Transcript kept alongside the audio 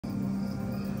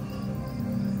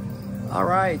All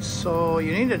right, so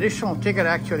you need additional ticket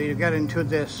actually to get into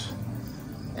this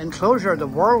enclosure, the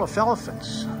World of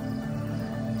Elephants.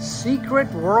 Secret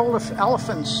World of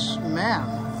Elephants, man.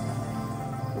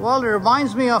 Well, it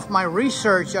reminds me of my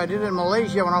research I did in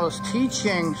Malaysia when I was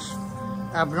teaching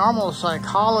abnormal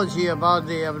psychology about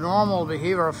the abnormal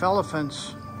behavior of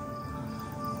elephants.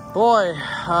 Boy,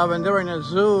 I've been doing a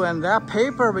zoo, and that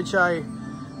paper which I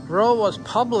wrote was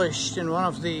published in one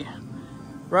of the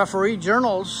referee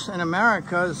journals in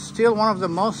America. Is still one of the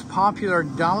most popular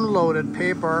downloaded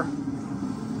paper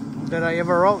that I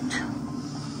ever wrote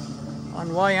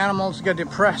on why animals get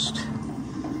depressed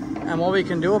and what we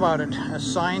can do about it as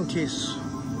scientists.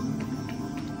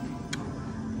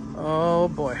 Oh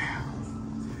boy,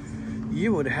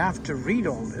 you would have to read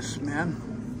all this, man.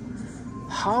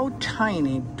 How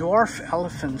tiny dwarf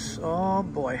elephants, oh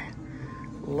boy,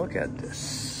 look at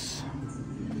this.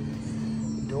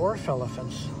 Dwarf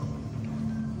elephants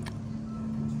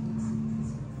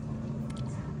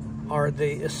are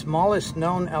the smallest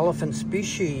known elephant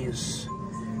species.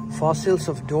 Fossils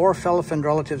of dwarf elephant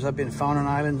relatives have been found on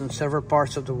islands in several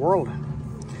parts of the world.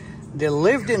 They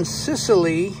lived in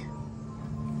Sicily,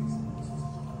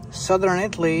 southern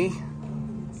Italy,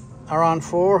 around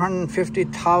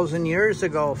 450,000 years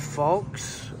ago,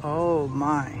 folks. Oh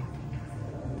my.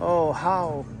 Oh,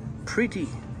 how pretty.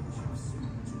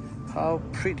 How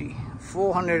pretty.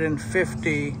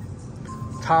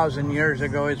 450,000 years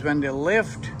ago is when they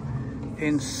lived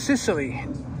in Sicily,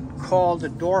 called the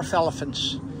dwarf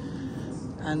elephants.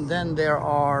 And then there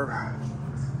are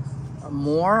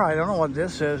more. I don't know what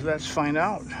this is. Let's find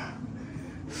out.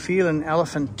 Feel an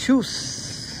elephant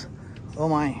tooth. Oh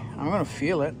my, I'm gonna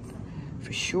feel it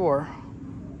for sure.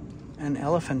 An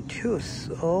elephant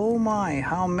tooth. Oh my,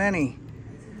 how many?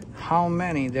 How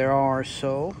many there are?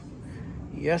 So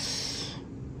yes,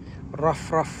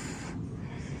 rough.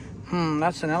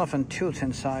 That's an elephant tooth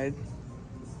inside.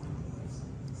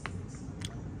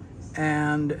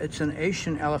 And it's an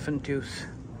Asian elephant tooth.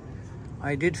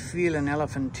 I did feel an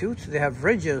elephant tooth. They have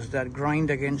ridges that grind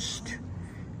against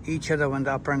each other when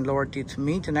the upper and lower teeth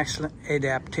meet. An excellent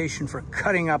adaptation for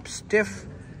cutting up stiff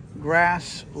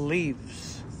grass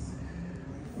leaves.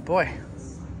 Boy.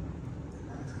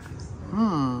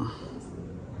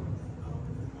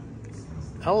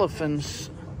 Elephants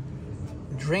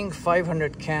drink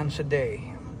 500 cans a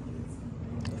day.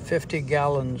 50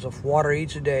 gallons of water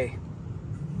each day.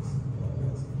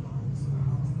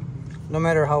 No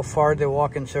matter how far they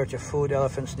walk in search of food,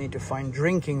 elephants need to find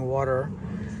drinking water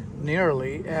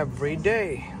nearly every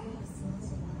day.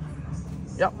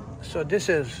 Yep, so this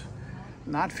is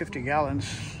not 50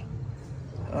 gallons,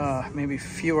 maybe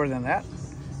fewer than that.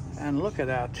 And look at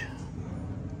that.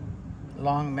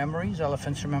 Long memories.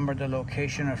 Elephants remember the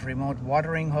location of remote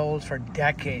watering holes for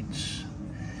decades.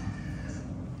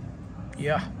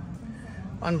 Yeah,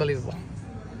 unbelievable.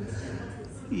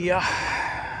 Yeah.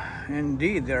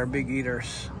 Indeed, they're big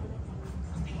eaters.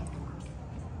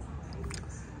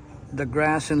 The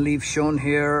grass and leaves shown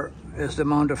here is the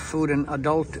amount of food an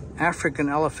adult African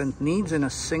elephant needs in a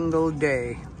single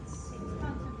day.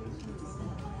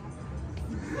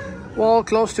 Well,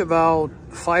 close to about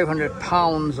 500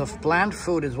 pounds of plant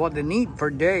food is what they need per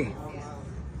day.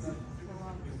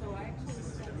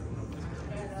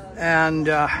 And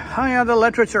the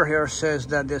literature here says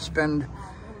that they spend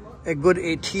a good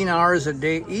 18 hours a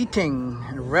day eating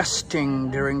and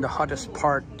resting during the hottest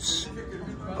parts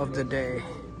of the day.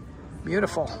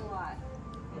 Beautiful.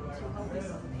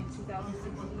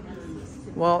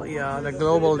 Well, yeah, the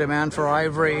global demand for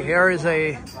ivory. Here is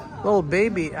a little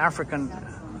baby African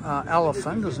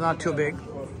elephant who's not too big.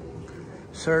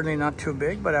 Certainly not too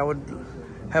big, but I would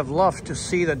have loved to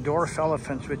see the dwarf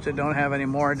elephants, which they don't have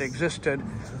anymore. It existed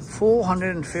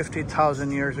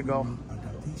 450,000 years ago.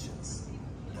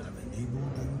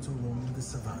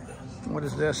 What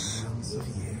is this?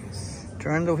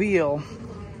 Turn the wheel.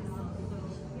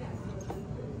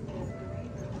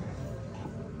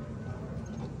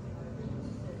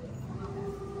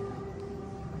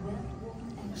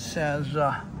 It says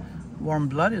warm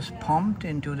blood is pumped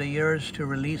into the ears to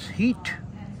release heat.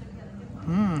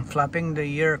 Flapping the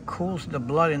ear cools the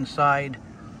blood inside.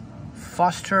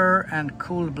 Faster and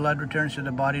cool blood returns to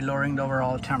the body, lowering the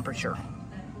overall temperature.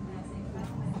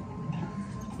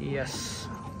 Yes.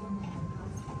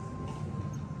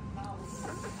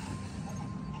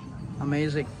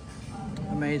 Amazing,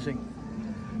 amazing.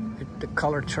 The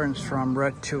color turns from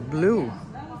red to blue.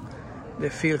 They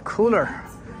feel cooler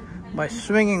by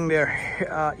swinging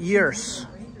their ears.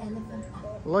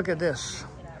 Look at this.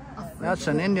 That's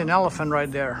an Indian elephant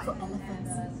right there.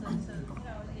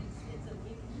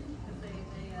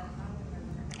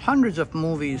 Hundreds of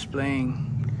movies playing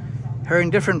here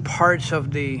in different parts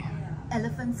of the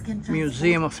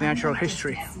Museum of Natural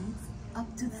History.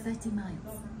 Up to 30 miles.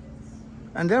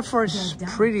 And therefore it's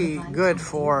pretty good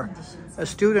for a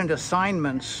student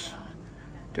assignments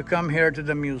to come here to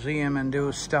the museum and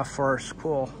do stuff for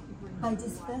school.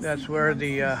 That's where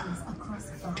the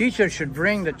teacher should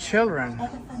bring the children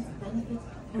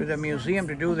to the museum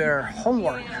to do their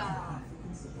homework.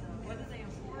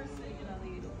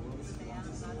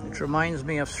 It reminds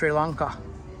me of Sri Lanka,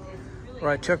 where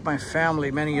I took my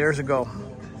family many years ago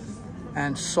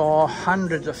and saw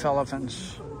hundreds of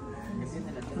elephants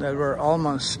that were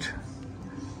almost,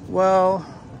 well,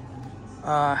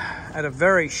 at a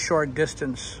very short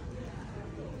distance.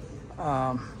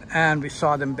 And we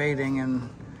saw them bathing in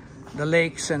the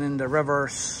lakes and in the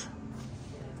rivers,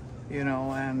 you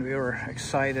know, and we were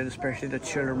excited, especially the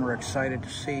children were excited to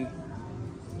see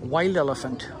a wild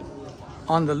elephant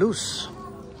on the loose.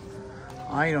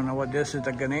 I don't know what this is,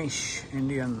 the Ganesh,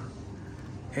 Indian,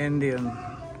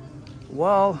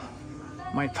 well,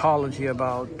 mythology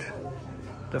about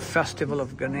the festival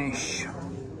of Ganesh.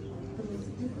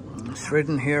 It's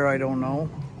written here, I don't know.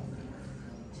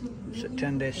 It's a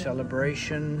 10-day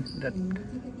celebration that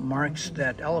marks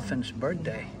that elephant's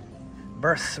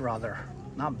birth rather,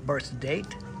 not birth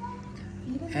date.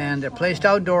 And they're placed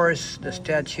outdoors, the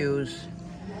statues.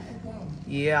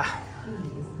 Yeah.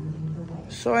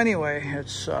 So anyway,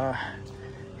 it's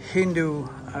Hindu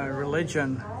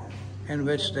religion in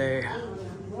which they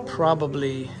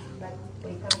probably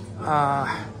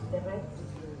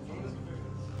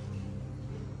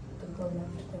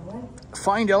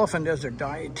find elephant as their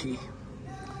deity.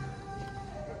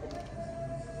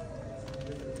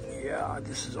 Yeah,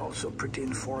 this is also pretty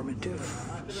informative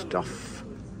stuff,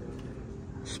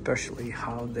 especially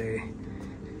how they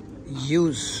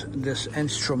use this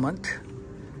instrument,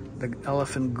 the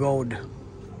elephant goad,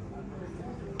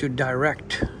 to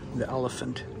direct the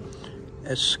elephant.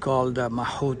 It's called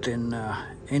mahout in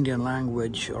Indian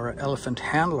language, or elephant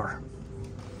handler,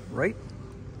 right?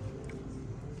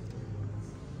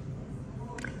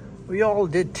 We all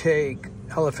did take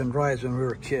elephant rides when we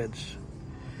were kids,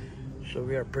 so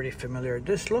we are pretty familiar.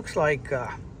 This looks like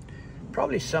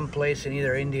probably someplace in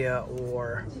either India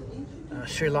or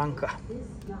Sri Lanka.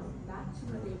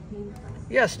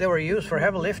 Yes, they were used for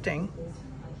heavy lifting.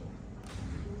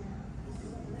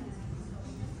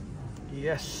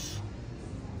 Yes.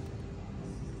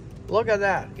 Look at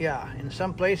that. Yeah, in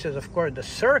some places, of course, the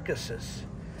circuses,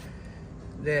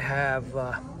 they have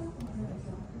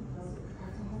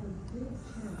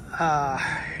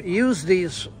use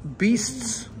these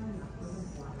beasts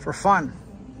for fun,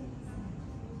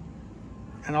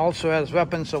 and also as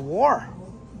weapons of war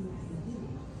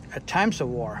at times of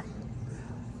war.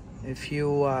 If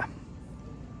you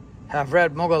have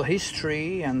read Mughal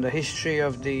history and the history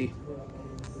of the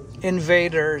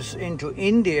invaders into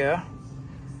India,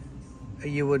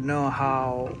 you would know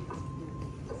how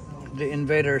the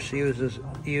invaders used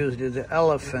the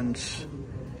elephants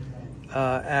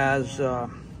as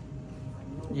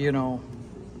you know,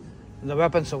 the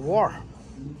weapons of war.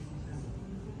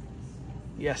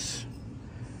 Yes.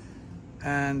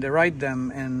 And they ride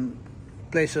them in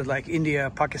places like India,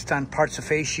 Pakistan, parts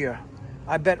of Asia.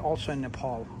 I bet also in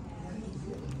Nepal.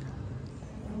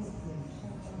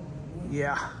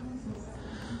 Yeah.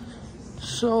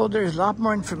 So there's a lot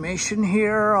more information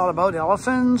here all about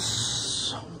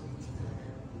elephants.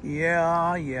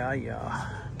 Yeah.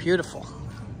 Beautiful.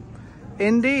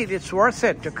 Indeed, it's worth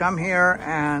it to come here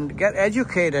and get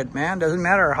educated, man. Doesn't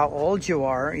matter how old you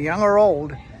are, young or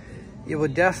old, you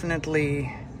would definitely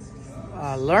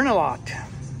learn a lot.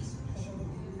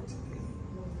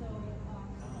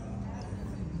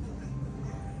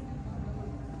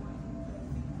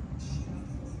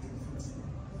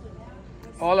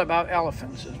 All about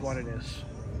elephants is what it is.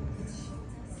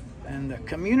 And the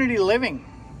community living.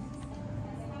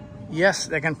 Yes,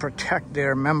 they can protect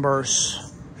their members,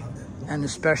 and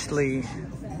especially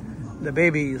the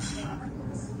babies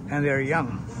and their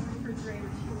young.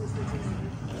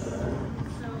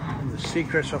 The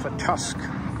secrets of a tusk,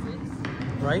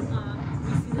 right?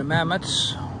 The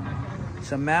mammoths,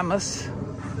 some mammoths.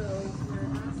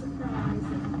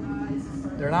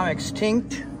 They're now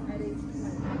extinct,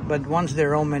 but once they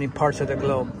roam many parts of the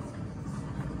globe.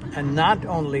 And not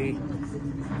only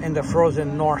in the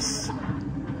frozen north.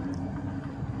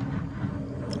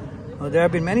 Well, there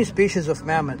have been many species of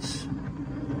mammoths,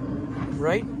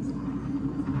 right?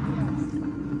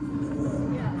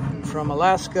 From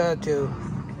Alaska to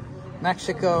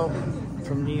Mexico,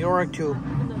 from New York to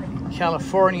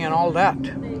California and all that.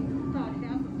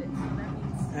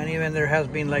 And even there has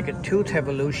been like a tooth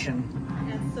evolution.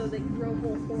 And so they grow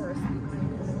whole forests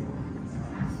behind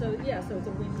it. So yeah, so it's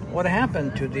a win-win. What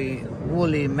happened to the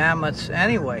woolly mammoths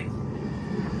anyway?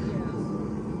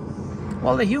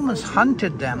 Well, the humans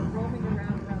hunted them. Roaming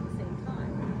around the same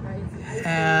time, right?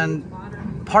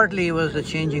 And partly it was the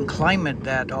changing climate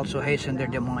that also hastened their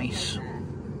demise.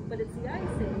 But it's the ice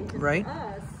age. And Right? for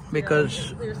us,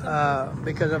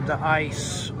 Because of the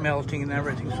ice melting and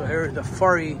everything. So here's the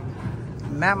furry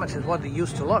mammoth is what they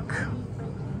used to look.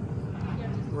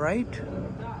 Right?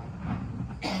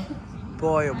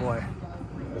 Boy, oh boy.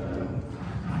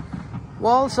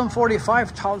 Well, some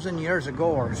 45,000 years ago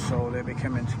or so, they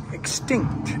became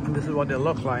extinct. And this is what they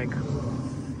look like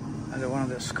under one of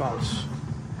their skulls.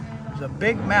 It's a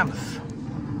big mammoth.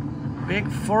 Big,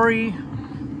 furry,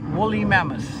 woolly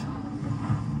mammoth.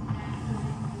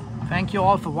 Thank you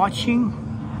all for watching.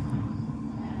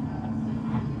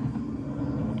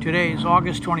 Today is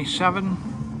August 27.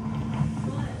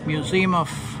 Museum of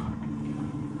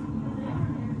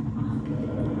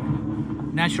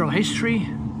Natural History,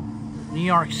 New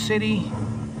York City,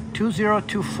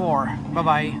 2024.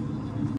 Bye-bye.